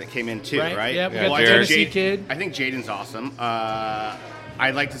transfer that came in too, right? Yeah, we Yeah, got the Jared. Tennessee kid. I think Jaden's awesome.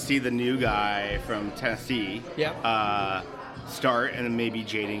 I'd like to see the new guy from Tennessee Yep. start, and then maybe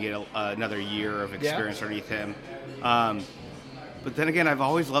Jaden get another year of experience underneath him. But then again, I've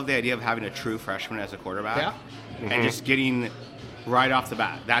always loved the idea of having a true freshman as a quarterback, Yeah. and just getting right off the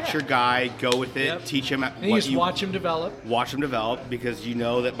bat. That's your guy. Go with it. Yep. Teach him And you just watch him develop. watch him develop, because you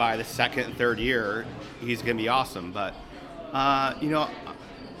know that by the second and third year, he's going to be awesome. But,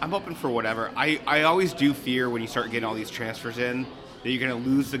 I'm open for whatever. I always do fear when you start getting all these transfers in that you're going to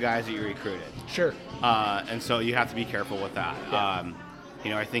lose the guys that you recruited. Sure. And so you have to be careful with that.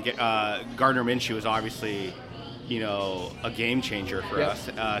 Yeah. I think Gardner Minshew is obviously, a game changer for Yep. us.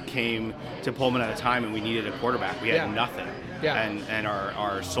 Came to Pullman at a time and we needed a quarterback. We had Yeah. nothing. Yeah. And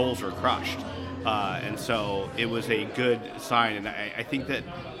our souls were crushed. And so it was a good sign. And I think that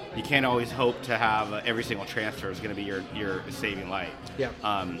you can't always hope to have every single transfer is going to be your saving light. Yeah.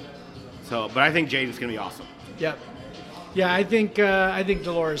 But I think Jaden's going to be awesome. Yep. Yeah, I think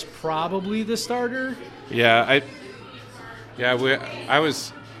Delores probably the starter.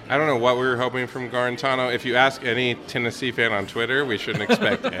 I don't know what we were hoping from Garantano. If you ask any Tennessee fan on Twitter, we shouldn't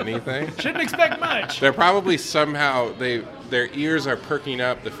expect anything. Shouldn't expect much. They're probably somehow their ears are perking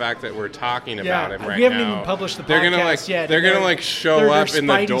up the fact that we're talking about him right now. We haven't even published the podcast yet. They're gonna show up in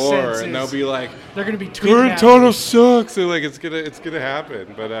the door and they'll be like, they're gonna be tweeting Garantano sucks. They're like, it's gonna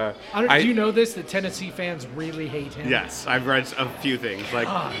happen. But do you know this? That Tennessee fans really hate him. Yes, I've read a few things.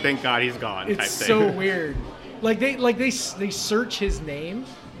 Thank God he's gone. It's type thing. so weird. They search his name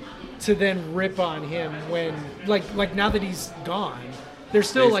to then rip on him when now that he's gone, they're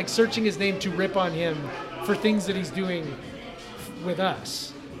still searching his name to rip on him for things that he's doing with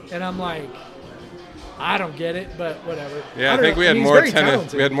us. And I'm like, I don't get it, but whatever. Yeah, I think we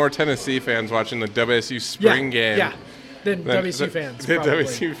had more Tennessee fans watching the WSU spring game. Yeah, than WSU fans. Than probably.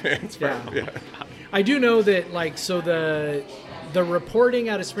 WSU fans. Yeah. I do know that the reporting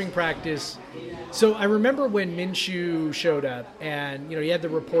out of spring practice. So I remember when Minshew showed up, and he had the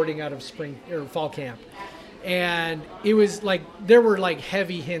reporting out of spring or fall camp, and it was there were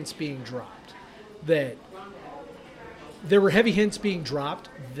heavy hints being dropped that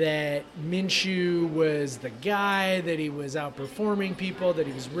Minshew was the guy, that he was outperforming people, that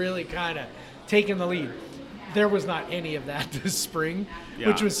he was really kind of taking the lead. There was not any of that this spring,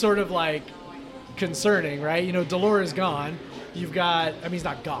 which was sort of concerning, right? Delora's gone. You've got, he's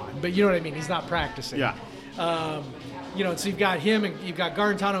not gone, but you know what I mean? He's not practicing. Yeah. So you've got him and you've got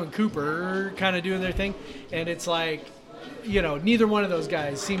Garantano and Cooper kind of doing their thing. And it's neither one of those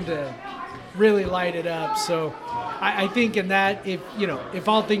guys seem to really light it up. So I think in that, if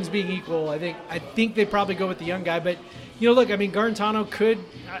all things being equal, I think they probably go with the young guy. But look, I mean, Garantano could.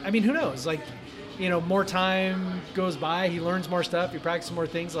 I mean, who knows? Like, more time goes by, he learns more stuff, he practices more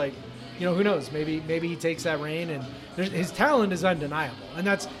things. Like, who knows? Maybe he takes that reign, and his talent is undeniable, and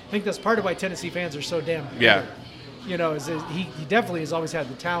I think that's part of why Tennessee fans are so damn bitter. He definitely has always had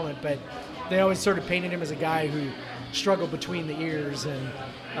the talent, but they always sort of painted him as a guy who struggled between the ears, and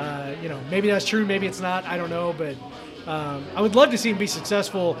maybe that's true, maybe it's not, I don't know, but I would love to see him be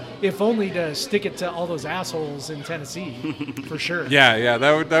successful, if only to stick it to all those assholes in Tennessee, for sure. Yeah,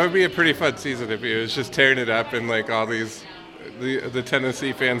 that would be a pretty fun season if he was just tearing it up and like all these the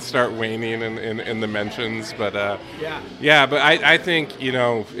Tennessee fans start waning in the mentions, but but I think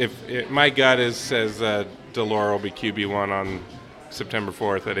my gut says Delora will be QB1 on September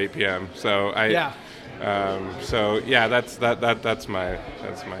 4th at 8 p.m. So that's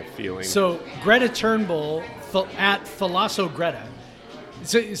my feeling. So Greta Turnbull at Philoso Greta.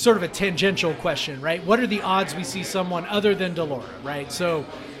 It's sort of a tangential question, right? What are the odds we see someone other than Delora, right? So,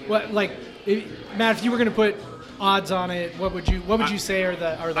 Matt, if you were going to put odds on it, what would you say are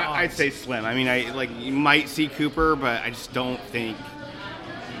the odds? I'd say slim. I mean, you might see Cooper, but I just don't think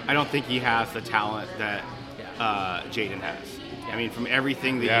he has the talent that Jaden has. I mean, from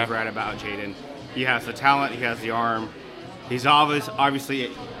everything that you've read about Jaden, he has the talent, he has the arm. He's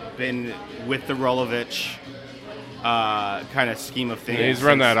obviously been with the Rolovich kind of scheme of things. Yeah, he's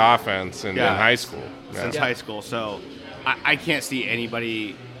run that offense in high school. Since high school. So I can't see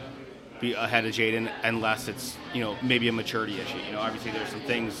anybody be ahead of Jaden unless it's, maybe a maturity issue. Obviously there's some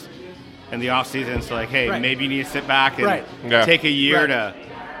things in the offseason. So maybe you need to sit back and take a year to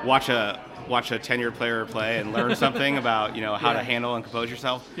watch a 10-year player play and learn something about, how to handle and compose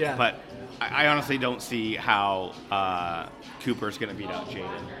yourself. Yeah. But I honestly don't see how Cooper's going to beat out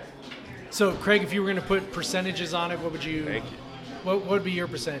Jaden. So, Craig, if you were going to put percentages on it, what would you? Thank you. What would be your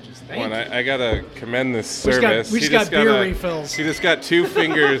percentages? I gotta commend this service. We just got beer refills. He just got 2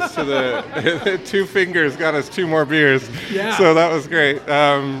 fingers to the 2 fingers got us 2 more beers. Yeah. So that was great.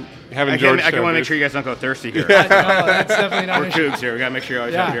 Having Georgetown. I can want to make sure you guys don't go thirsty here. No, that's definitely not. We're Cougs here. We gotta make sure you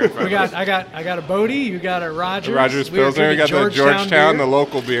always have beer in front of us. I got a Bodie. You got a Rogers. Rogers Pilsner. We got the Georgetown, the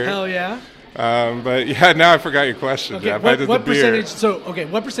local beer. Hell yeah. But now I forgot your question. Okay, Jeff. what percentage? So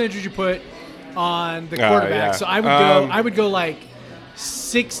what percentage would you put on the quarterback? So I would go like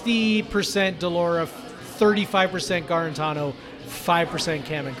 60% Delora, 35% Garantano, 5%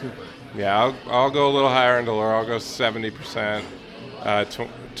 Cam and Cooper. Yeah, I'll go a little higher on Delora. I'll go 70%,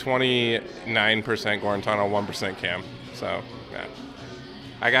 29% Garantano, 1% Cam. So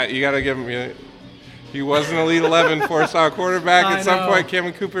you got to give him. He was an Elite 11 four-star quarterback. At some point,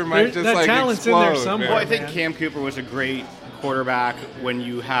 Cam Cooper might that talent's explode. in there somewhere. Well, I think Cam Cooper was a great quarterback when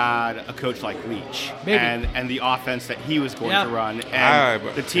you had a coach like Leach and the offense that he was going to run and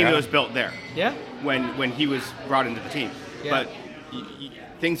the team that was built there. Yeah. When he was brought into the team. Yeah. But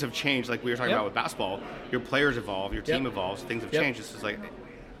things have changed, like we were talking about with basketball. Your players evolve, your team evolves, things have changed. It's just like,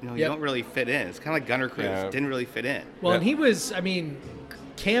 you don't really fit in. It's kind of like Gunnar Cruz. Didn't really fit in. Well, and he was,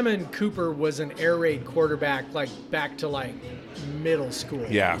 Cam and Cooper was an air raid quarterback, back to middle school.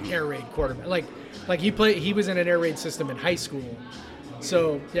 Yeah. Air raid quarterback. He was in an air raid system in high school.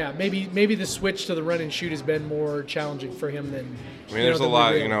 So maybe the switch to the run and shoot has been more challenging for him than. There's a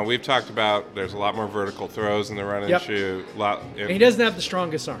lot. We've talked about there's a lot more vertical throws in the run and shoot. And he doesn't have the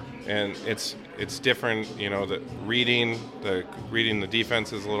strongest arm. And it's different. The reading the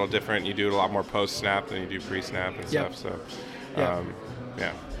defense is a little different. You do it a lot more post snap than you do pre snap and stuff. So,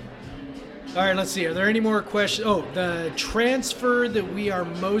 yeah. All right, let's see. Are there any more questions? Oh, the transfer that we are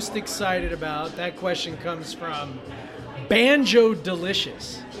most excited about. That question comes from Banjo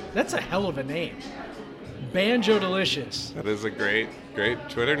Delicious. That's a hell of a name. Banjo Delicious. That is a great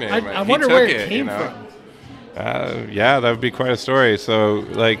Twitter name. I wonder where it came from. That would be quite a story. So,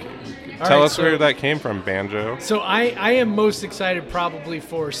 tell us where that came from, Banjo. So I am most excited probably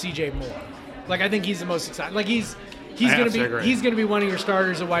for CJ Moore. I think he's the most excited. He's gonna be one of your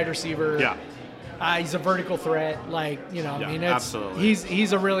starters, a wide receiver. Yeah. He's a vertical threat. Absolutely.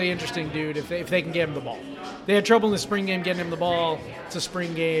 He's a really interesting dude if they can get him the ball. They had trouble in the spring game getting him the ball. It's a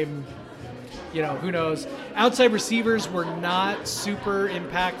spring game. Who knows? Outside receivers were not super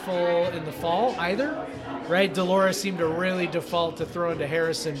impactful in the fall either, right? Delora seemed to really default to throwing to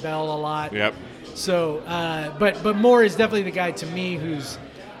Harrison Bell a lot. Yep. So, but Moore is definitely the guy to me who's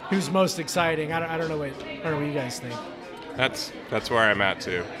most exciting. I don't know what you guys think. That's where I'm at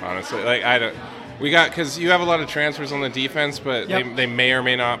too, honestly. because you have a lot of transfers on the defense, but Yep. they may or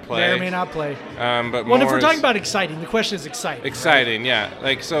may not play. May or may not play. But Well, if more we're talking is about exciting, the question is exciting. exciting, yeah.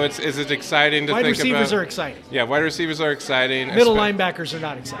 Like, so is it exciting to Wide think receivers about? are exciting. Yeah, wide receivers are exciting. Middle linebackers are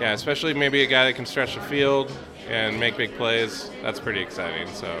not exciting. Yeah, especially maybe a guy that can stretch the field and make big plays. That's pretty exciting.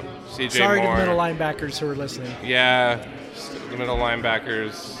 So CJ Sorry Moore. to middle linebackers who are listening. Yeah, the middle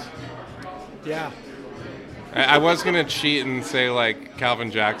linebackers. Yeah. I was gonna cheat and say like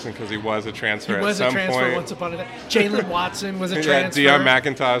Calvin Jackson because he was a transfer He was at a some transfer point. once upon a time. Jalen Watson was a Yeah, transfer. Deion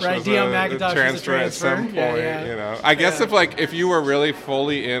McIntosh Right, was Deion a McIntosh was a transfer at some point. transfer. You know, I guess Yeah. if you were really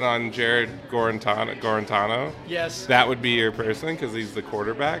fully in on Jared Gorentano, Yes. that would be your person because he's the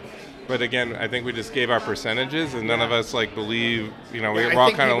quarterback. But again, I think we just gave our percentages, and none of us believe. You know, Yeah, we're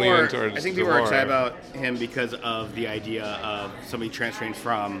all kind of leaning towards. I think people are DeVore. excited about him because of the idea of somebody transferring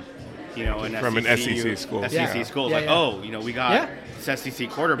from, an SEC school. SEC Yeah. school. Yeah, Like, yeah. we got Yeah. this SEC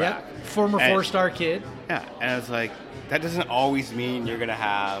quarterback. Yeah. Former And- 4-star kid. Yeah, and it's like that doesn't always mean you're gonna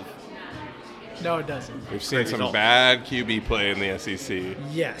have. No, it doesn't. We've seen Great some result. bad QB play in the SEC.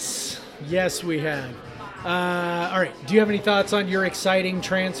 Yes. Yes, we have. All right. Do you have any thoughts on your exciting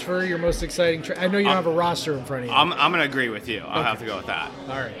transfer, your most exciting I know you don't have a roster in front of you. I'm gonna agree with you. I'll have to go with that.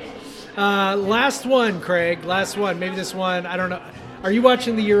 All right. Last one, Craig. Last one. Maybe this one. I don't know. Are you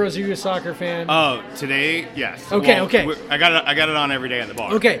watching the Euros? Are you a soccer fan? Oh, today, yes. Okay, okay. I got it on every day at the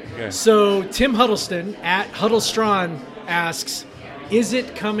bar. Okay. Yeah. So Tim Huddleston at Huddlestron asks, "Is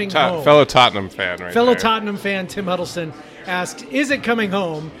it coming home?" Fellow Tottenham fan, right Fellow there. Tottenham fan Tim Huddleston asks, "Is it coming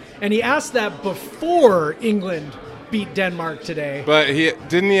home?" And he asked that before England beat Denmark today. But he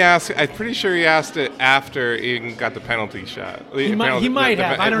ask? I'm pretty sure he asked it after he got the penalty shot. He might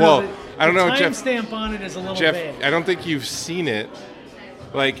have. I don't know. I don't know, The Jeff. timestamp on it is a little Jeff, vague. I don't think you've seen it.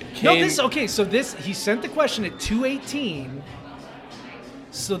 Like No, Kane, So he sent the question at 2:18.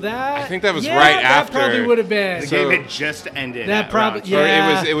 So that I think that was yeah, right that after. probably would have been. The So- game had just ended. That at probably- round two.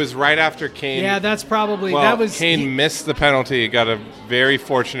 yeah. Or it was right after Kane. Yeah, that's probably well, that was Kane he- missed the penalty, got a very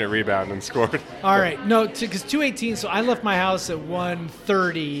fortunate rebound and scored. All right, no, because 2:18. So I left my house at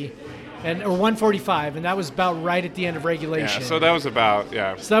 1:30, or 1:45, and that was about right at the end of Yeah, regulation. so that was about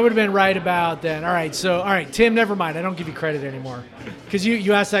So that would have been right about then. All right, Tim, never mind. I don't give you credit anymore because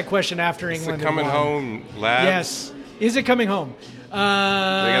you asked that question after It's England. the had coming won. home, lads. Yes, is it coming home? They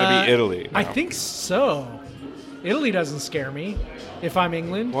gotta beat Italy. I now. think so. Italy doesn't scare me if I'm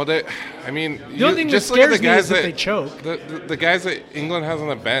England. Well, the only thing that just look at the scares me guys is that they choke. The guys that England has on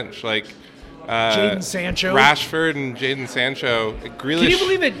the bench, like Jadon Sancho. Rashford and Jadon Sancho. Grealish, Can you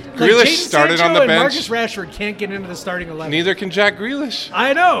believe it? Grealish Jadon started Sancho on the and bench. Marcus Rashford can't get into the starting 11. Neither can Jack Grealish.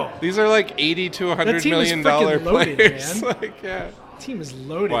 I know. These are like $80 to $100 team is million freaking loaded, players. man. Like, yeah. Team is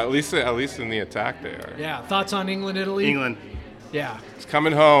loaded. Well, at least in the attack they are. Yeah. Thoughts on England, Italy? England. Yeah. It's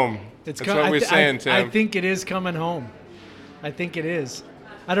coming home. It's That's what we're saying, Tim. I think it is coming home. I think it is.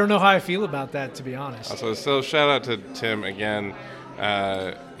 I don't know how I feel about that, to be honest. So shout out to Tim again.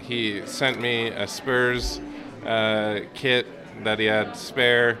 He sent me a Spurs kit that he had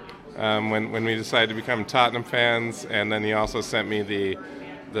spare when we decided to become Tottenham fans, and then he also sent me the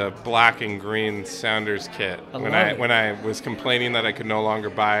black and green Sounders kit when I was complaining that I could no longer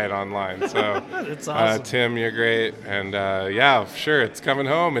buy it online. So That's awesome. Tim, you're great, and yeah, sure, it's coming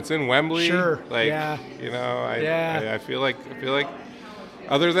home. It's in Wembley. Sure, like yeah. I feel like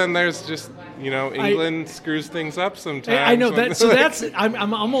other than there's just England screws things up sometimes. I know that. So that's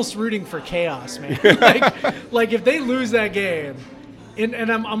I'm almost rooting for chaos, man. like if they lose that game,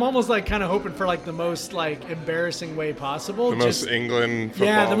 and I'm almost like kind of hoping for like the most like embarrassing way possible. the most England.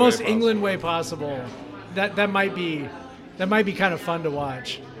 Yeah, the football most way possible. England way possible. That might be kind of fun to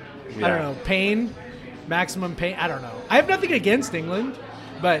watch. I Yeah. don't know, maximum pain. I don't know. I have nothing against England,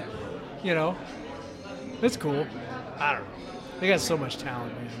 but it's cool. I don't know. They got so much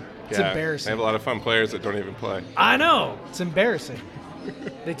talent, man. It's Yeah, embarrassing. They have a lot of fun players that don't even play. I know. It's embarrassing.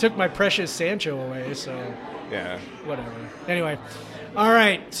 They took my precious Sancho away, so Yeah. whatever. Anyway. All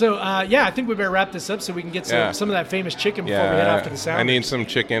right. So, I think we better wrap this up so we can get some of that famous chicken before we head off to the sound. I need some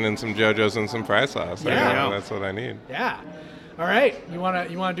chicken and some JoJo's and some fry sauce. Yeah. That's what I need. Yeah. All right. You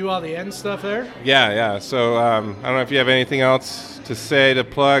wanna do all the end stuff there? Yeah. So I don't know if you have anything else to say to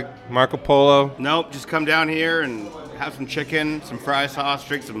plug Marco Polo. Nope, just come down here and have some chicken, some fry sauce,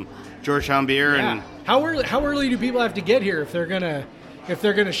 drink some Georgetown beer, Yeah. and How early do people have to get here if they're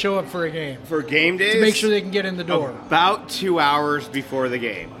gonna show up for a game for game days, to make sure they can get in the door? about 2 hours before the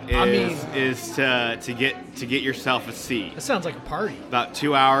game I to get yourself a seat. That sounds like a party. About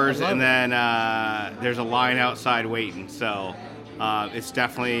 2 hours, I love and it. then there's a line outside waiting. So It's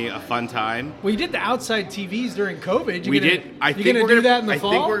definitely a fun time. Well, you did the outside TVs during COVID. We did. I think we're we're gonna do gonna that in the fall.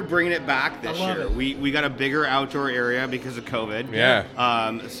 I think we're bringing it back this I love year. it. We got a bigger outdoor area because of COVID. Yeah.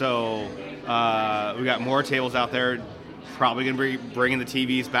 So we got more tables out there. Probably gonna be bringing the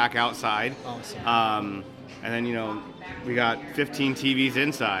TVs back outside. Awesome. And then we got 15 TVs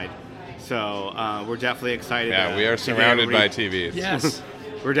inside. So we're definitely excited. Yeah, we are surrounded by TVs. Yes.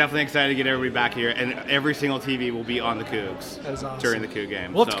 We're definitely excited to get everybody back here, and every single TV will be on the Cougs That is awesome. during the Coug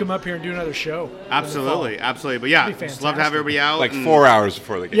game. We'll have to come up here and do another show. Absolutely, absolutely. But yeah, That'd be just love to have fantastic. everybody out. Like and, 4 hours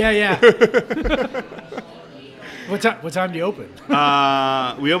before the game. Yeah. What time do you open?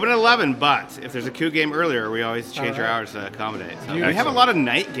 we open at 11, but if there's a Coug game earlier, we always change our right. hours to accommodate. So we Beautiful. have a lot of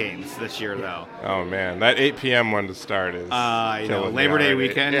night games this year, though. Oh man, that 8 p.m. one to start is killing me Labor Day already.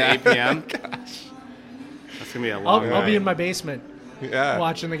 weekend, Yeah. 8 p.m. That's gonna be a long I'll be night. in my basement Yeah.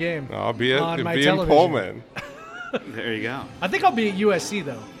 watching the game. I'll be on my in television. Pullman. There you go. I think I'll be at USC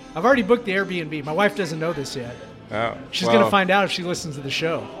though. I've already booked the Airbnb. My wife doesn't know this yet. Oh, She's well, gonna find out if she listens to the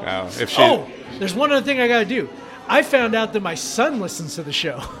show. Oh, if she. Oh, there's one other thing I gotta do. I found out that my son listens to the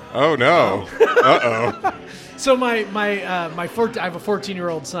show. Oh no. Uh-oh. So I have a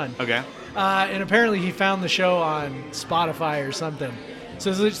 14-year-old son. Okay. And apparently he found the show on Spotify or something.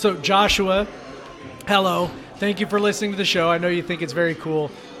 So Joshua, hello. Thank you for listening to the show. I know you think it's very cool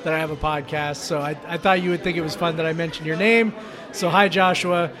that I have a podcast, so I thought you would think it was fun that I mentioned your name. So hi,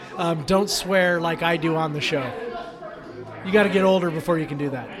 Joshua. Don't swear like I do on the show. You got to get older before you can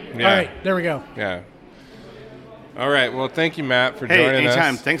do that. Yeah. All right, there we go. Yeah. All right. Well, thank you, Matt, for Hey, joining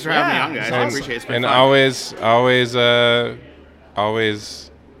anytime. us. Thanks for having Yeah, me on, guys. it's I awesome. appreciate it. It's been And fun.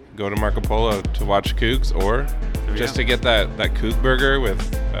 always go to Marco Polo to watch Cougs, or just to get that Coug burger with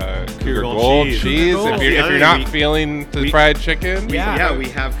Cougar Gold cheese. Cougar Gold. If The you're other not thing feeling the we- fried chicken, Yeah. We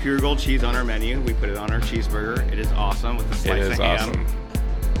have Cougar Gold cheese on our menu. We put it on our cheeseburger. It is awesome with the it slice is of ham awesome.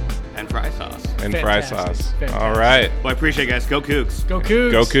 and fry sauce. And fry Fantastic. sauce. Fantastic. All right. Well, I appreciate it, guys. Go Cougs. Go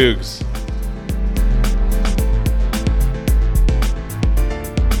Cougs. Go Cougs.